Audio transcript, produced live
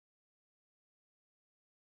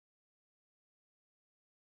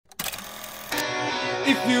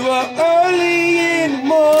If you are early in the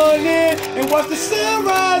morning and watch the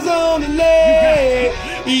sunrise on the lake,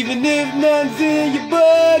 even if none's in your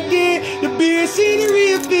bucket, the beer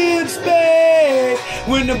scenery will fill the space.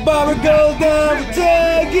 When the barber goes down with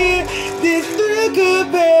tugging, this thrill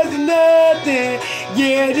compares to nothing.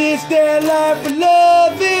 Yeah, this that life for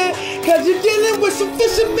loving, cause you're dealing with some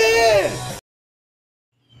fishermen.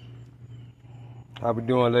 How we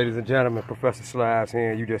doing, ladies and gentlemen? Professor Slabz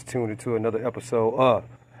here, and you just tuned into another episode of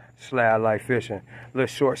Slablyfe Fishing. Little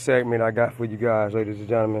short segment I got for you guys, ladies and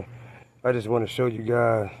gentlemen. I just want to show you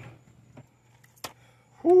guys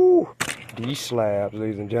these slabs,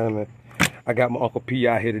 ladies and gentlemen. I got my Uncle P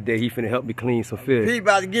out here today. He finna help me clean some fish. He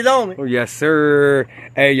about to get on it. Oh, yes, sir.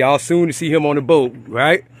 Hey, y'all soon to see him on the boat,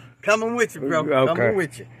 right? Coming with you, bro. Okay. Coming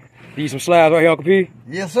with you. These some slabs right here, Uncle P?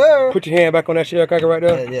 Yes, sir. Put your hand back on that shell cracker right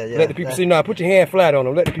there. Yeah. Let the people see. Nah, put your hand flat on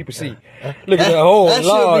them. Let the people see. Look at that whole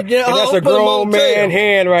Lord. That's a grown man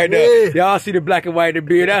hand right there. Y'all see the black and white the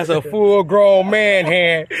beard? That's a full grown man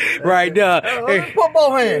hand right there.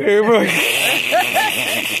 Football hand.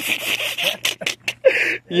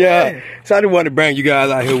 Yeah. So I just wanted to bring you guys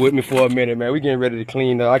out here with me for a minute, man. We getting ready to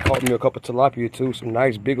clean. I caught me a couple tilapia too. Some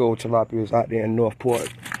nice big old tilapias out there in Northport.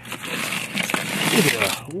 Look at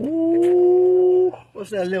that. Ooh. What's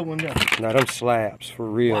that little one there? Now them slabs for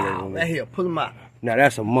real. Wow, that here, pull them out. Now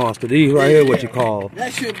that's a monster. These right here, what you call?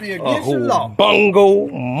 That should be against the law. Bungo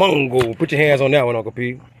mungo. Put your hands on that one, Uncle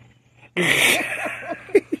P. Hey,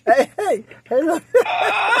 look.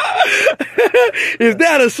 Is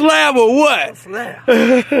that a slab or what? A slab.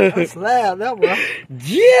 A slab, that one.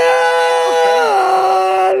 Jolly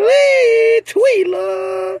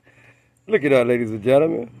Tweetler. Look at that, ladies and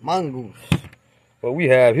gentlemen. Mongoose. What we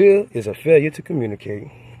have here is a failure to communicate.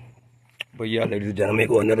 But yeah, ladies and gentlemen,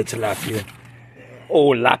 go another tilapia. Oh,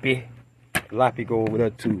 lappy. Lappy go over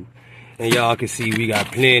there too. And y'all can see we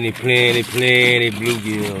got plenty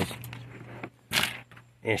bluegills.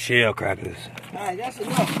 And shell crackers. Alright, that's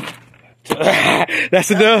enough.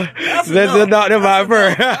 That's enough? That's enough.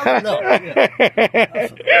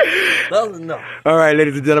 That's enough. All right,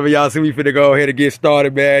 ladies and gentlemen, y'all see we finna go ahead and get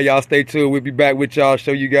started, man. Y'all stay tuned. We'll be back with y'all,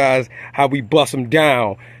 show you guys how we bust them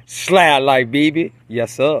down. Slablyfe, baby.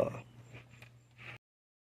 Yes, sir.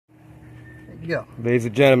 Yeah. Ladies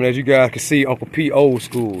and gentlemen, as you guys can see, Uncle P old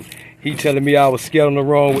school. He telling me I was scaling the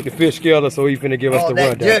wrong with the fish scaler, so he finna give us the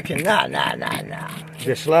rundown. Jerking. Nah.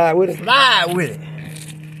 Just slide with it? Slide with it.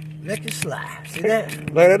 Let it slide. See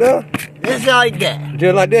that? Like that up? That's all you got.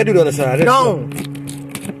 Just like that, do the other side. Gone.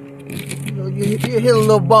 You hit a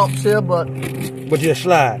little bumps here, but just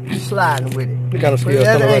slide. You sliding with it. Look kind of scales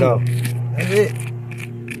coming right off. That's it.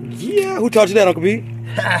 Yeah, who taught you that, Uncle P?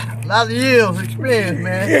 A lot of years experience,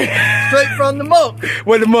 man. Straight from the muck.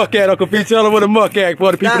 Where the muck at, Uncle P? Tell them where the muck at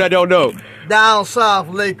for the people that don't know. Down south,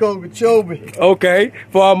 Lake Okeechobee. Okay.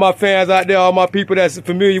 For all my fans out there, all my people that's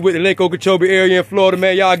familiar with the Lake Okeechobee area in Florida,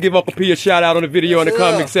 man, y'all give Uncle P a shout out on the video in the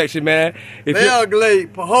comment section, man.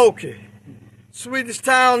 Belgrade, Pahokee. Sweetest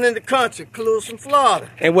town in the country, Colusa, Florida.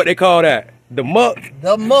 And what they call that? The muck?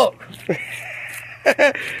 The muck.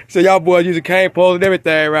 So y'all boys using cane poles and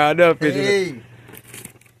everything around there fishing. Hey.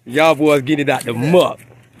 Y'all boys getting it out the muck.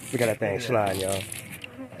 Look at that thing sliding, y'all.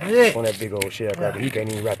 Yeah. On that big old shell cracker. He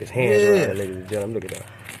can't even wrap his hands around it, ladies and gentlemen. Look at that.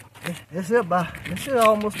 That's it, boy. That's it,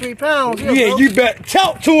 almost 3 pounds. Yeah, you better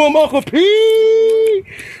talk to him, Uncle P.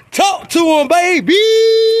 Talk to him, baby.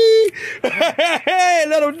 Hey,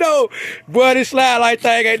 let him know. Boy, this Slablyfe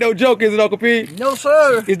thing ain't no joke, is it, Uncle P? No,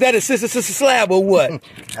 sir. Is that a sister slab or what?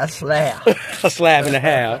 That's slab. A slab and a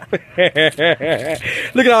half.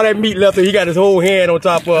 Look at all that meat left. He got his whole hand on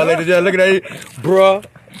top of it, ladies and gentlemen. Look at that. Bruh.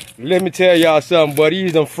 Let me tell y'all something, but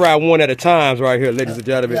these don't fry one at a time right here, ladies and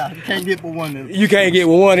gentlemen. Yeah, you can't get with one of them. You can't get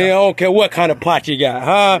with one here. I don't care what kind of pot you got,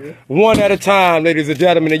 huh? Yeah. One at a time, ladies and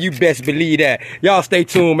gentlemen, and you best believe that. Y'all stay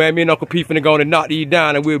tuned, man. Me and Uncle P finna go and knock these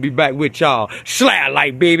down, and we'll be back with y'all.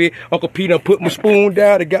 Slablyfe, baby. Uncle P done put my spoon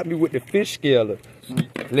down and got me with the fish scaler.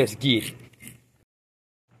 Let's get it.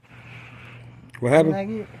 What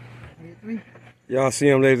happened? Y'all see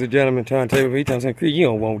him, ladies and gentlemen, trying to tell me, he telling me, you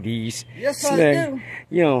don't want these. Yes, I do.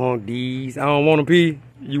 You don't want these. I don't want them, P.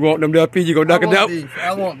 You want them there, P? You gonna knock them down?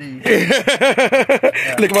 I want these.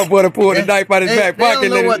 Look at my boy that pulled the knife out his back pocket. They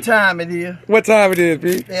don't know what time it is. What time it is,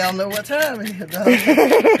 P? They don't know what time it is, dog.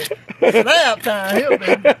 Slab time here,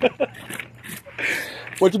 baby.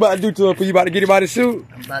 What you about to do to him, P? You about to get him out of the chute?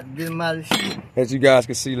 I'm about to get him out of the chute. As you guys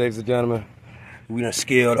can see, ladies and gentlemen, we done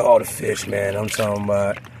scaled all the fish, man. I'm talking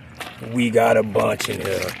about, we got a bunch in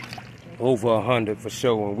here. Over 100 for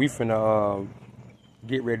sure. And we finna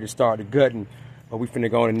get ready to start the gutting But we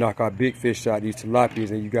finna go on and knock our big fish out, these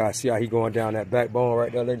tilapias, and you guys see how he going down that backbone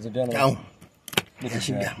right there, ladies and gentlemen. Go. Look at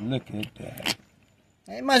that. Look at that.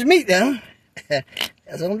 Ain't much meat there.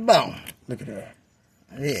 That's on the bone. Look at that.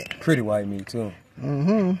 Yeah. Pretty white meat too.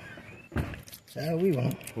 Mm-hmm. That's how we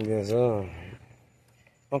want. Yes,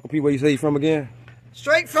 Uncle P, where you say you from again?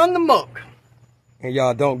 Straight from the muck. And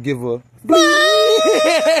y'all don't give a You remember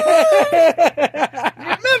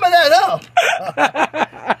that, huh?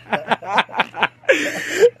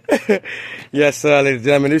 Yes, sir, ladies and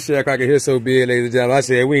gentlemen. This sharecracker here so big, ladies and gentlemen. I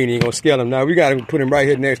said we ain't even gonna scale him now. We gotta put him right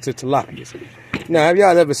here next to tilapias. Now, have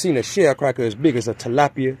y'all ever seen a sharecracker as big as a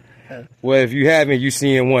tilapia? Well, if you haven't, you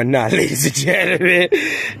seeing one now, ladies and gentlemen.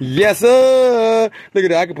 Yes, sir. Look at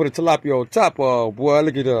that. I can put a tilapia on top of, boy.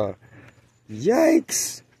 Look at that.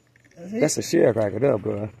 Yikes. That's a sharecracker there,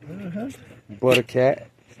 bro. Butter cat.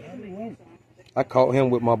 I caught him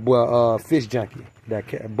with my boy Fish Junkie. That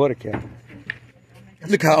cat, butter cat.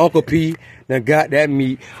 Look how Uncle P done got that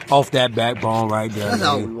meat off that backbone right there. That's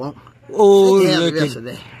all we want. Oh, look at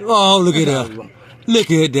that. Oh, look at that. Look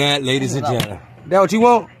at that, ladies and gentlemen. That what you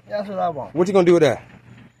want? That's what I want. What you gonna do with that?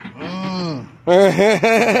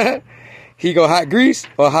 He go hot grease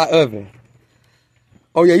or hot oven?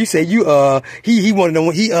 Oh yeah, you say you he wanted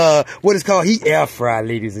to what is called, he air fry,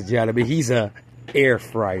 ladies and gentlemen. He's a air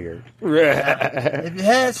fryer. If you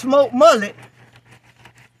had smoked mullet,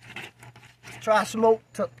 try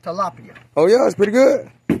smoked tilapia. Oh yeah, it's pretty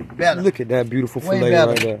good. Better. Look at that beautiful Way fillet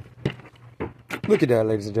better. right there. Look at that,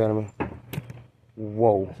 ladies and gentlemen.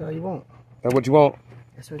 Whoa. That's all you want. That's what you want?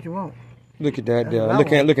 That's what you want. Look at that.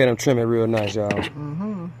 That's Look at him trimming real nice, y'all.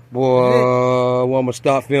 Boy, well, I'm gonna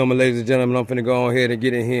stop filming, ladies and gentlemen. I'm finna go on ahead and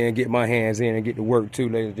get in here and get my hands in and get to work too,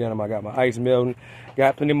 ladies and gentlemen. I got my ice melting.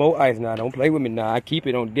 Got plenty more ice now. Don't play with me now. I keep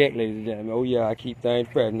it on deck, ladies and gentlemen. Oh yeah, I keep things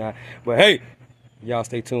fresh now. But hey, y'all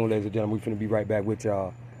stay tuned, ladies and gentlemen. We finna be right back with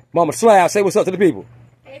y'all. Mama Slabz, say what's up to the people.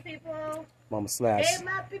 Hey people. Mama Slabz. Hey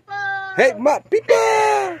my people. Hey my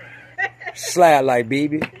people. Slablyfe,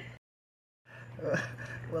 baby.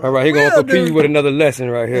 Well, All right, he gonna Uncle P with another lesson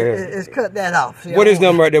right here. It's cut that off. See, What is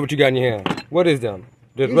them right there? What you got in your hand? What is them?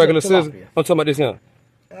 Just These regular are scissors? tilapia. I'm talking about this here.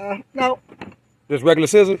 No. Just regular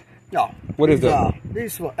scissors? No. What is that?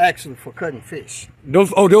 These were actually for cutting fish.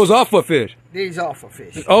 Those are for fish. These are for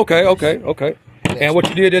fish. Okay. And what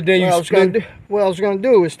you did that day, What I was gonna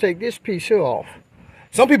do is take this piece here off.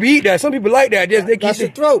 Some people eat that. Some people like that. They keep That's the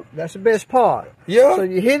throat. That's the best part. Yeah. So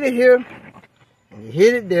you hit it here, and you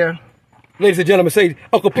hit it there. Ladies and gentlemen, say,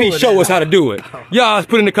 Uncle P, show us how to do it. Y'all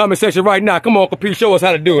put in the comment section right now. Come on, Uncle P, show us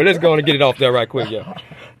how to do it. Let's go on and get it off there right quick, yeah.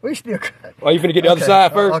 We still cut. Are you finna get the other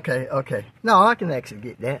side first? Okay. No, I can actually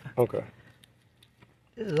get that. Okay.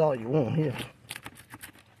 This is all you want here.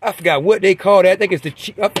 I forgot what they call that. I think it's the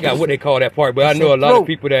I forgot what they call that part, but I know a lot of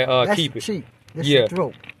people that keep it. Cheap. This Yeah. is the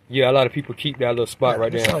throat. Yeah, a lot of people keep that little spot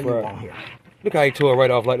right there That's all in you front. want here. Look how he tore it right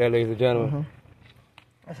off like that, ladies and gentlemen.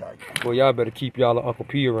 That's all you want. Well, y'all better keep y'all Uncle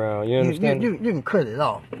P around. You understand? You can cut it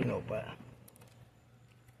off, but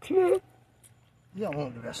Yeah. you don't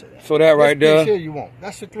want the rest of that. So that right This there, here you want.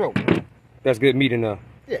 That's the throat. that's good meat enough.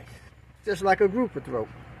 Yes. Just like a group of throat.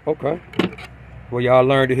 Okay. Well, y'all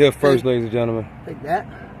learned it here first, ladies and gentlemen. Take that.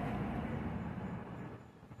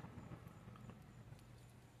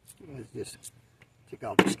 Let's just take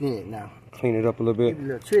off the skin now. Clean it up a little bit. Give it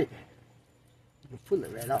a little trick. You can pull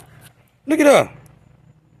it right off. Look at her.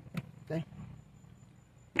 Okay.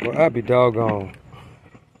 Well, I be doggone.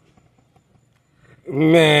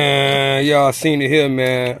 Man, y'all seen it here,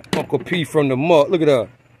 man. Uncle P from the muck. Look at her.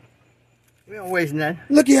 We don't waste nothing.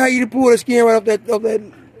 Look at how you pull the skin right off that.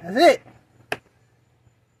 That's it.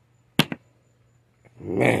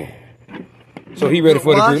 Man. So he ready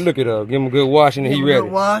for the grill. Look at her. Give him a good washing and he ready.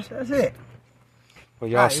 Good wash. That's it. Well,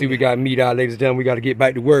 y'all see we got meat out, ladies and gentlemen. We got to get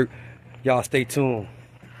back to work. Y'all stay tuned.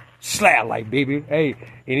 Slablyfe, baby. Hey,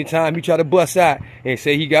 anytime he try to bust out and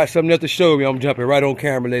say he got something else to show me, I'm jumping right on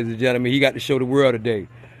camera, ladies and gentlemen. He got to show the world today.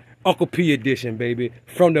 Uncle P edition, baby.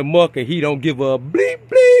 From the muck and he don't give a bleep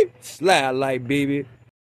bleep. Slablyfe, baby.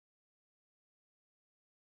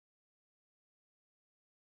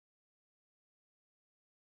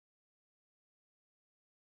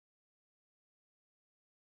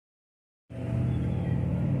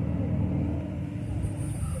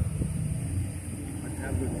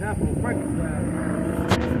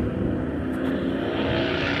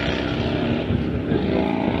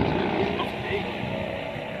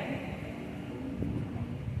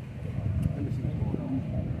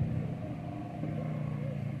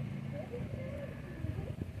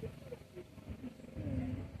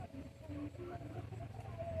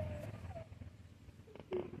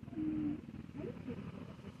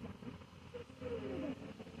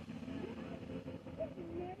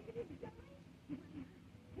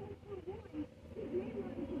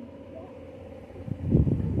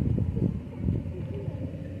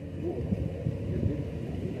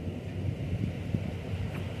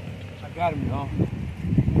 got him, y'all.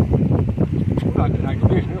 Not the nice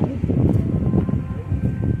fish, man.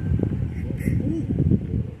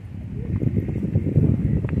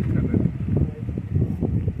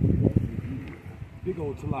 Big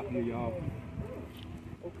old tilapia, y'all.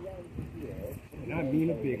 And I mean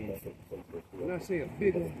a big one. When I say a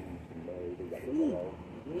big one,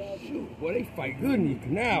 shoot, boy, they fight good in these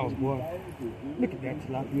canals, boy. Look at that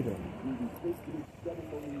tilapia there.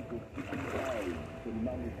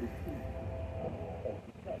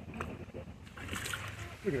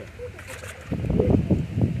 Look at that.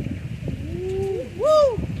 Woo!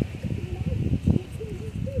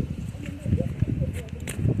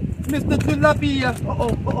 Mr. Tilapia.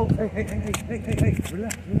 Uh-oh. Hey.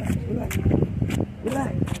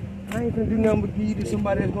 Relax. I ain't gonna do nothing but give you to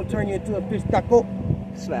somebody that's gonna turn you into a fish taco.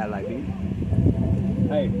 Slablyfe.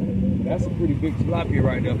 Hey, that's a pretty big tilapia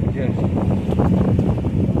right there for just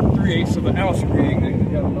 3/8 of an ounce rig, ladies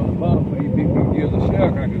and gentlemen, on the bottom for these big deals of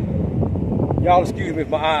shell crackers. Y'all excuse me if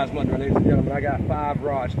my eyes wandering, ladies and gentlemen. I got 5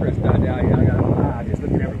 rods stretched out down here. I got my eyes just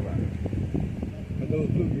looking at everybody. But those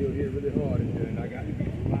bluegills hit really hard in there, and I got to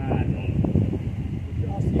get some eyes on them.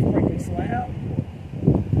 Y'all see freaking slab?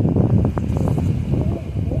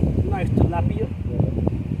 Nice tilapia.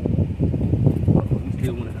 You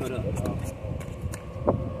still want to cut up, y'all.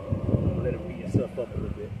 Let it beat yourself up a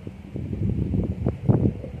little bit.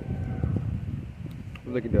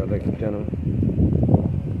 Look at that, ladies and gentlemen.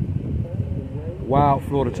 Wild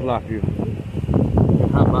Florida tilapia.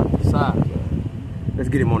 How about the size? Let's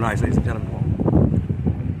get him on ice, ladies and gentlemen.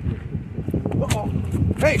 Uh-oh.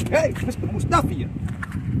 Hey, Mr. Mustafia.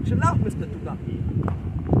 Chill out, Mr. Tilapia.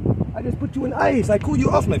 I just put you in ice. I cool you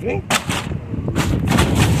off, my friend.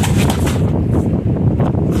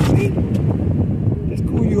 See? Just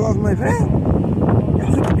cool you off, my friend.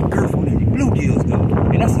 Y'all look at the girth on these bluegills, though.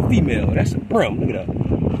 And that's a female. That's a brim. Look at that.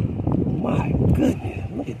 My goodness.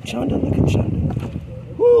 Look at Chunda.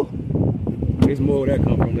 Woo! There's more where that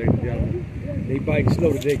come from, ladies and gentlemen. They biting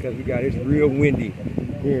slow today because it's real windy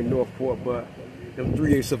here in Northport, but them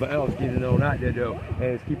 3/8 of an ounce getting on out there though, and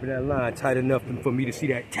it's keeping that line tight enough for me to see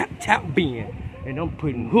that tap bend. And I'm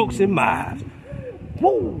putting hooks in my eyes.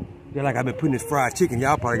 Woo! They're like I've been putting this fried chicken.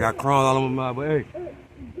 Y'all probably got crumbs all over my eye, but hey,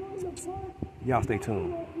 y'all stay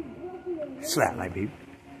tuned. Slablyfe, baby.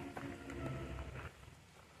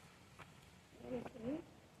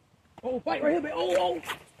 Oh, fight right here, baby.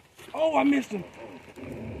 Oh, I missed him.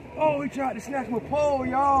 Oh, he tried to snatch my pole,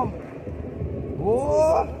 y'all.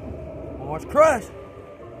 Oh, it's crushed.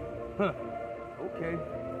 Huh. Okay.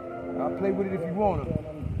 I'll play with it if you want to.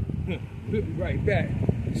 We'll be right back.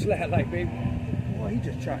 Slablyfe, baby. Boy, he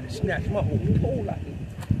just tried to snatch my whole pole out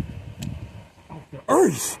off the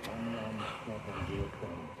earth.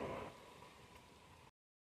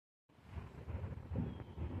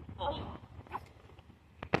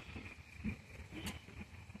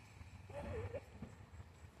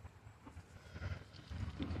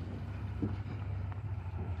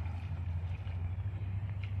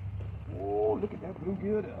 Look at that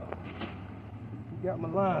bluegill there. He got my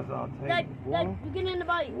lines all tangled, boy. You're getting in the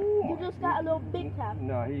bite. You just got a little big tap.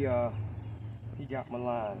 No, he got my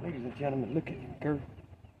line. Ladies and gentlemen, look at the girth.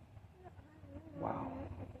 Wow.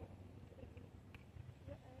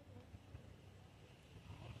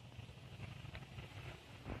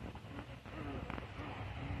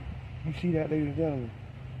 You see that, ladies and gentlemen?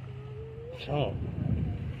 Chunk.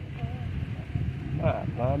 My.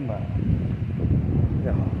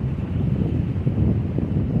 Yeah.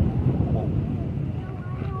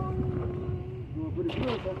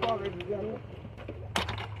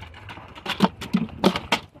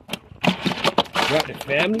 Got the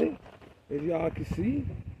family, as y'all can see.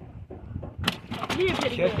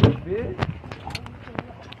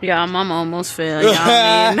 Y'all, mama almost fell.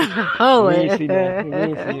 Y'all mean,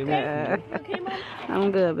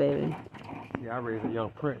 I'm good, baby. Yeah, I raised a young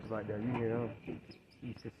prince like that. You know,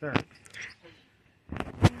 he's concerned.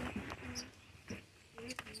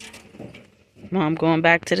 Mom going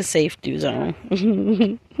back to the safety zone.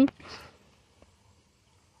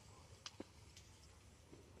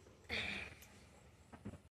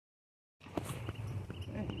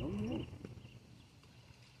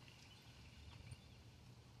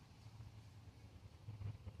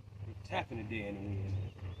 Tapping the day in the wind.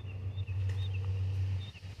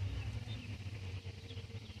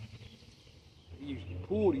 They used to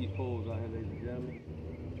pull these poles out here, ladies and gentlemen.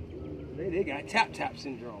 They got tap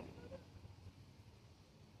syndrome.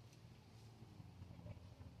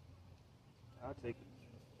 I'll take it.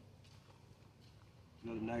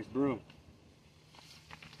 Another nice broom.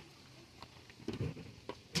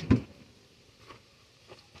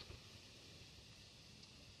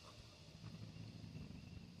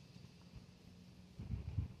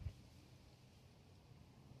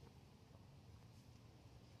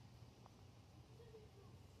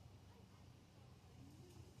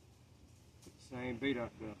 Same bait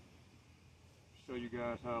out there. Show you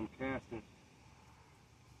guys how I'm casting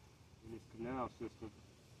in this canal system.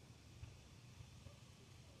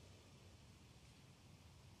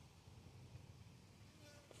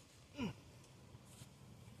 I'm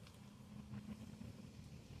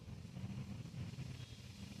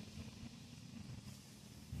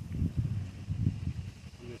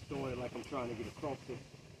just throwing it like I'm trying to get across the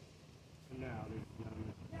canal, ladies and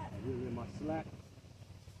gentlemen. I reel in my slack.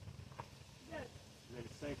 Let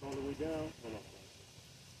it sink all the way down. Hold on.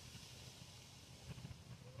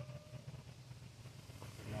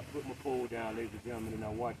 And I put my pole down, ladies and gentlemen, and I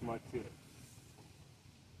watch my tip.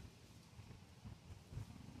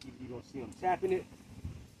 Either you're going to see them tapping it,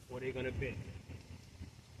 or they're going to bend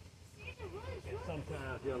it. And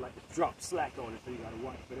sometimes they'll like to drop slack on it, so you got to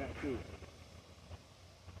watch for that too.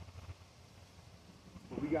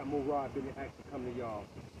 But we got more rod bending action coming to y'all.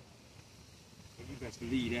 And you best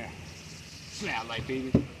believe that. Slablyfe,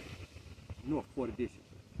 baby. North Port Edition.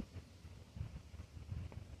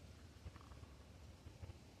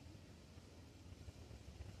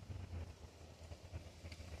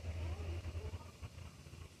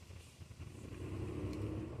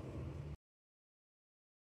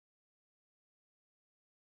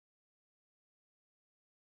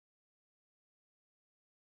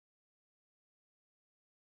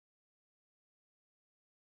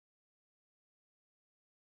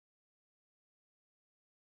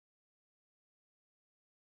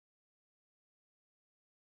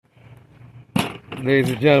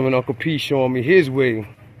 Ladies and gentlemen, Uncle P showing me his way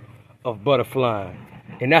of butterflying.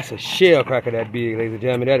 And that's a shell cracker that big, ladies and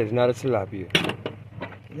gentlemen. That is not a tilapia.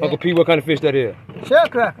 Yeah. Uncle P, what kind of fish that is? Shell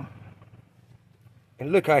cracker.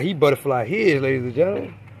 And look how he butterfly his, ladies and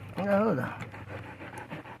gentlemen. Yeah, hold on.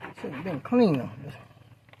 Should have been cleaner.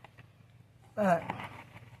 But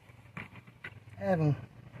having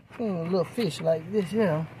clean a little fish like this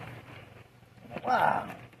here. Wow.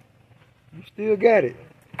 You still got it.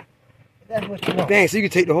 That's what you want. Dang, so you can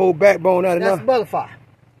take the whole backbone out of That's now? butterfly.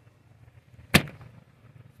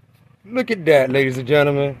 Look at that, ladies and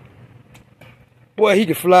gentlemen. Boy, he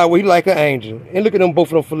can fly away like an angel. And look at them,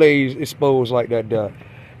 both of them fillets exposed like that there.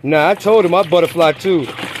 Now, I told him I butterfly too.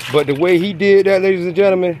 But the way he did that, ladies and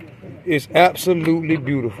gentlemen, is absolutely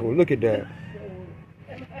beautiful. Look at that.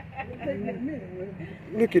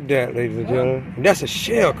 Look at that, ladies and gentlemen. And that's a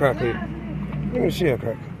shell cracker. Look at the shell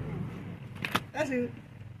cracker. That's it.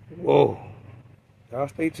 Whoa. Y'all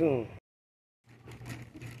stay tuned.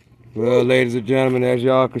 Well, ladies and gentlemen, as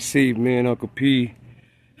y'all can see, me and Uncle P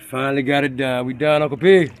finally got it done. We done, Uncle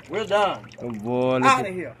P? We're done. Oh, boy. Look Out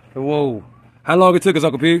of here. Whoa. How long it took us,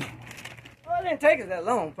 Uncle P? Well, it didn't take us that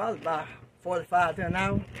long. Probably about 45 to an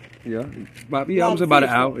hour. Yeah. About an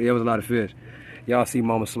hour. Yeah, it was a lot of fish. Y'all see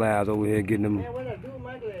Mama Slabz over here getting them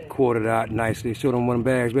quartered out nicely. Show them one of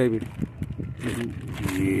them bags, baby.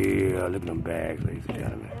 Yeah, look at them bags, ladies and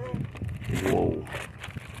gentlemen. Whoa.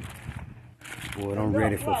 Boy, I'm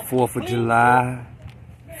ready for 4th of July.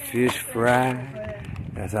 Fish fry.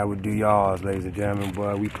 That's how we do y'all's, ladies and gentlemen.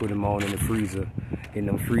 Boy, we put them on in the freezer, in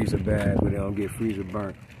them freezer bags where they don't get freezer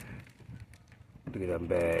burnt. Look at them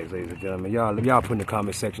bags, ladies and gentlemen. Y'all put in the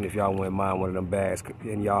comment section if y'all wouldn't mind one of them bags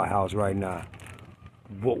in y'all house right now.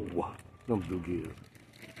 Whoa. Them bluegills.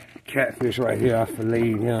 Catfish right here, I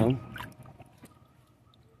filleted him.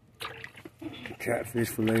 Catfish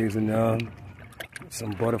fillets in them,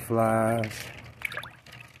 some butterflies,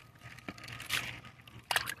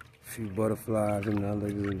 a few butterflies in there,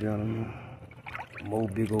 ladies and gentlemen. More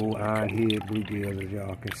big old ironhead bluegills, as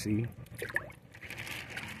y'all can see.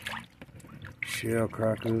 Shell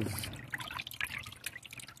crackers.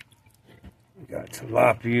 We got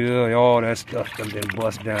tilapia, all that stuff done been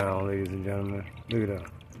bust down, ladies and gentlemen. Look at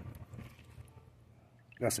that.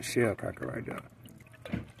 That's a shell cracker right there.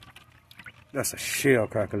 That's a shell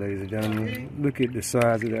cracker, ladies and gentlemen. Look at the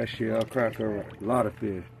size of that shell cracker. A lot of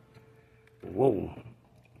fish. Whoa.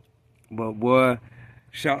 But boy,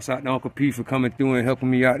 shouts out to Uncle P for coming through and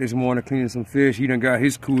helping me out this morning cleaning some fish. He done got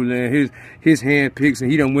his cooler and his hand picks,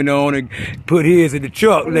 and he done went on and put his in the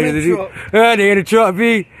truck, ladies and gentlemen. They in the truck,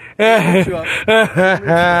 B.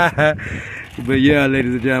 But yeah,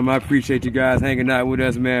 ladies and gentlemen, I appreciate you guys hanging out with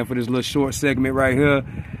us, man, for this little short segment right here.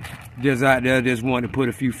 Just out there, just wanted to put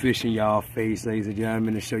a few fish in y'all face, ladies and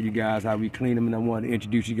gentlemen, to show you guys how we clean them. And I wanted to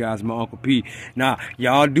introduce you guys to my Uncle P. Now,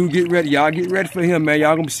 y'all do get ready. Y'all get ready for him, man.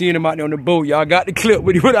 Y'all gonna be seeing him out there on the boat. Y'all got the clip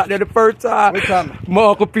when he went out there the first time. My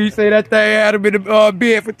Uncle P say that thing had him in the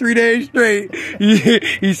bed for 3 days straight.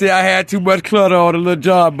 He said I had too much clutter on the little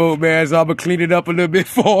job boat, man, so I'm gonna clean it up a little bit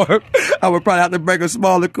for him. I would probably have to bring a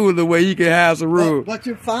smaller cooler where he can have some room. But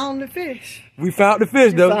you found the fish. We found the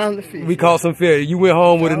fish, though. Found the fish. We caught some fish. You went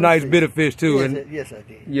home with a nice bit of fish, too. Yes, I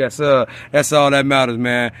did. Yes, sir. That's all that matters,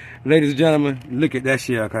 man. Ladies and gentlemen, look at that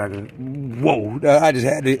shell cracker. Whoa. I just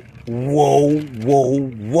had it. Whoa, whoa,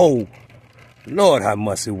 whoa. Lord, how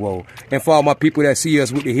much it whoa. And for all my people that see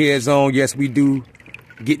us with the heads on, yes, we do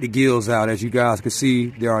get the gills out. As you guys can see,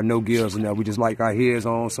 there are no gills in there. We just like our heads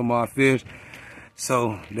on some of our fish.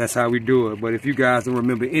 So that's how we do it. But if you guys don't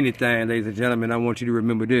remember anything, ladies and gentlemen, I want you to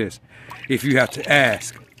remember this. If you have to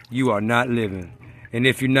ask, you are not living. And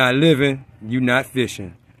if you're not living, you're not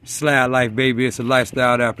fishing. Slab life, baby, it's a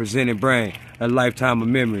lifestyle that presents and brings a lifetime of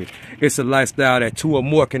memories. It's a lifestyle that two or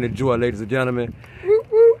more can enjoy, ladies and gentlemen.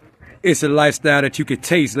 It's a lifestyle that you can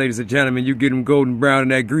taste, ladies and gentlemen. You get them golden brown in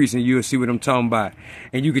that grease and you'll see what I'm talking about.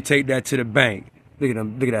 And you can take that to the bank. Look at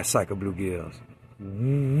them, look at that psycho bluegills.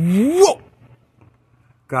 Whoa!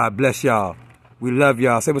 God bless y'all. We love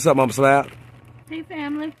y'all. Say what's up, Mama Slab. Hey,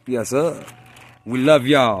 family. Yes, sir. We love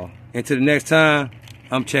y'all. Until the next time,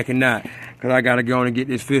 I'm checking out. Because I got to go on and get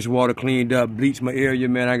this fish water cleaned up, bleach my area,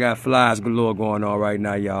 man. I got flies galore going on right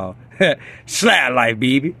now, y'all. Slab life,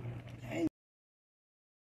 baby.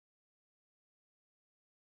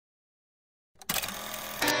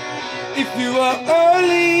 If you are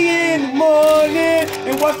early in the morning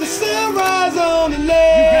and watch the sunrise on the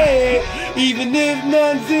lake, even if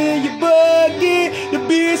nothing's in your bucket, the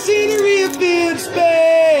beer scenery will fill the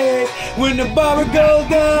space. When the barber goes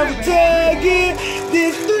down with tugging,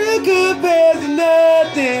 this thrill compares to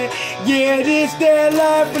nothing. Yeah, this that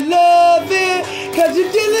life for loving, 'cause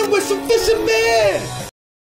you're dealing with some fishermen.